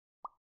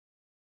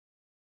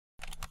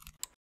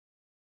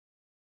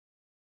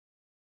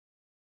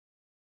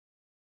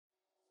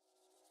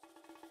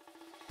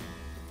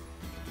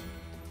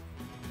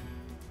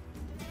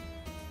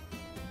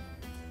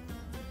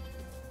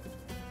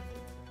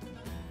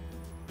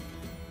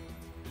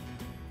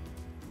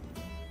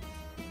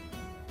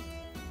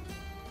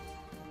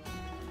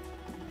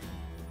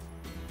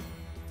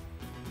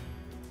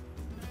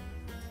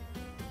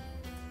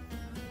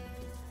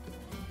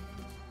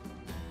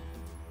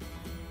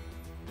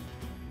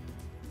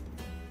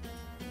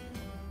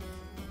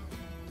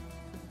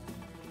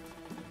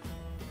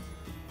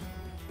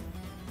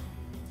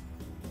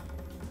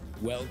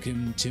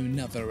Welcome to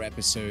another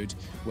episode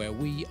where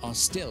we are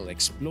still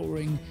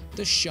exploring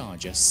the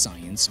Sharjah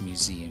Science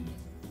Museum.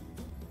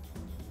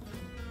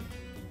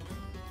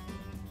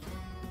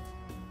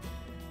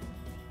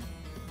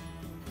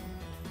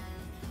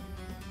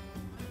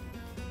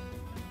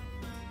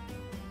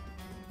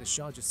 The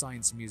Sharjah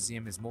Science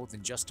Museum is more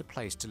than just a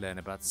place to learn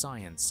about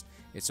science.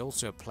 It's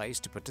also a place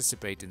to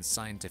participate in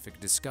scientific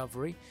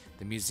discovery.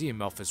 The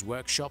museum offers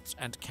workshops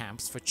and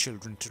camps for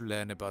children to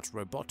learn about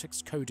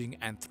robotics, coding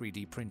and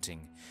 3D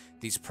printing.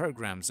 These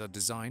programs are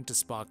designed to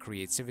spark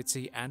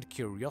creativity and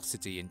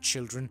curiosity in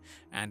children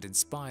and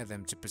inspire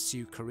them to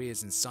pursue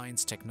careers in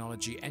science,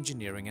 technology,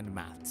 engineering and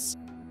maths.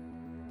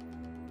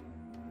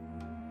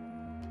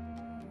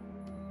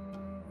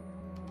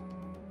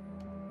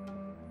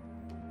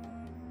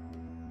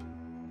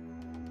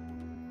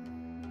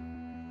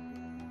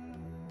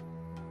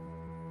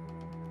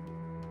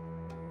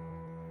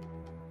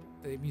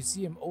 The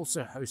museum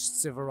also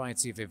hosts a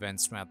variety of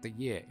events throughout the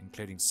year,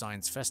 including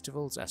science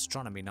festivals,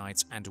 astronomy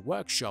nights, and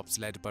workshops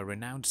led by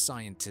renowned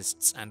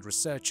scientists and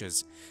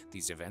researchers.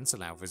 These events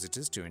allow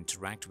visitors to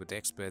interact with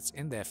experts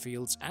in their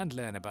fields and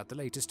learn about the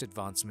latest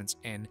advancements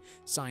in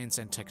science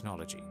and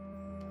technology.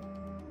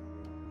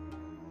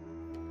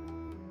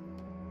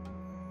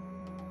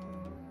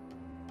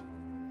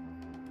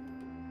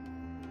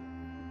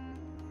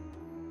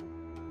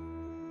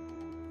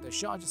 The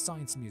Sharjah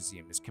Science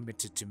Museum is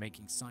committed to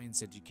making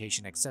science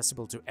education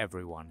accessible to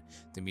everyone.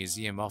 The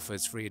museum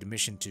offers free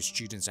admission to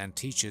students and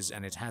teachers,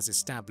 and it has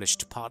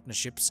established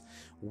partnerships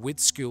with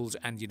schools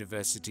and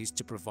universities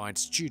to provide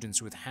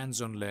students with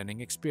hands-on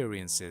learning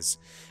experiences.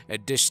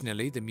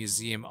 Additionally, the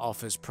museum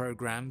offers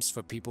programs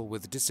for people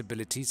with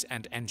disabilities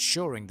and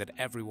ensuring that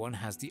everyone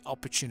has the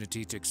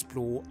opportunity to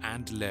explore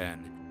and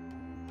learn.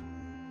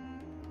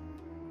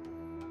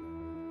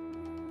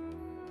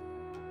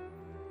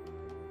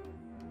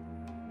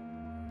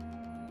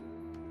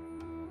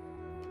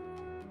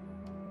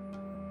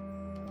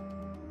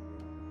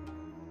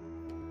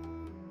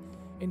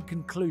 In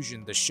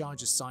conclusion, the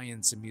Sharjah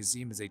Science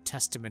Museum is a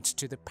testament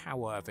to the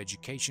power of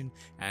education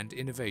and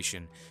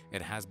innovation.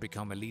 It has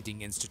become a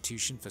leading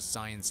institution for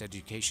science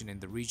education in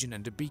the region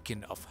and a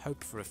beacon of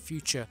hope for a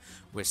future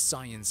where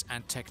science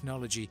and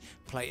technology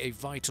play a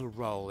vital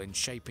role in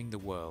shaping the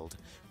world.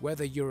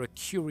 Whether you're a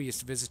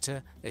curious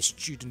visitor, a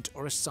student,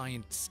 or a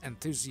science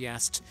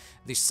enthusiast,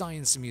 the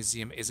Science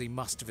Museum is a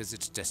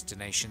must-visit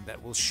destination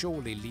that will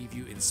surely leave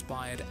you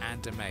inspired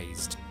and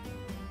amazed.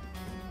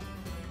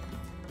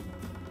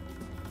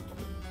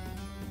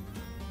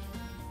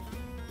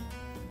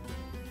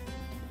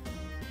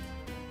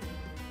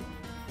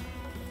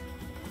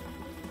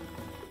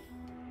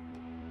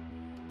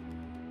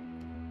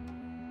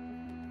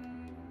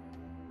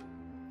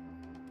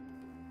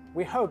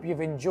 We hope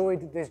you've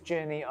enjoyed this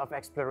journey of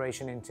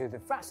exploration into the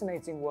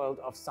fascinating world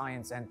of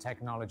science and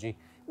technology.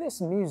 This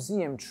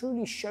museum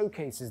truly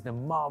showcases the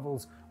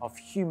marvels of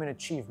human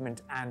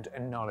achievement and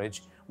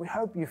knowledge. We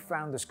hope you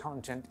found this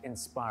content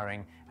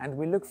inspiring, and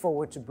we look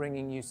forward to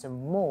bringing you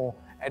some more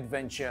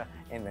adventure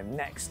in the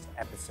next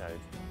episode.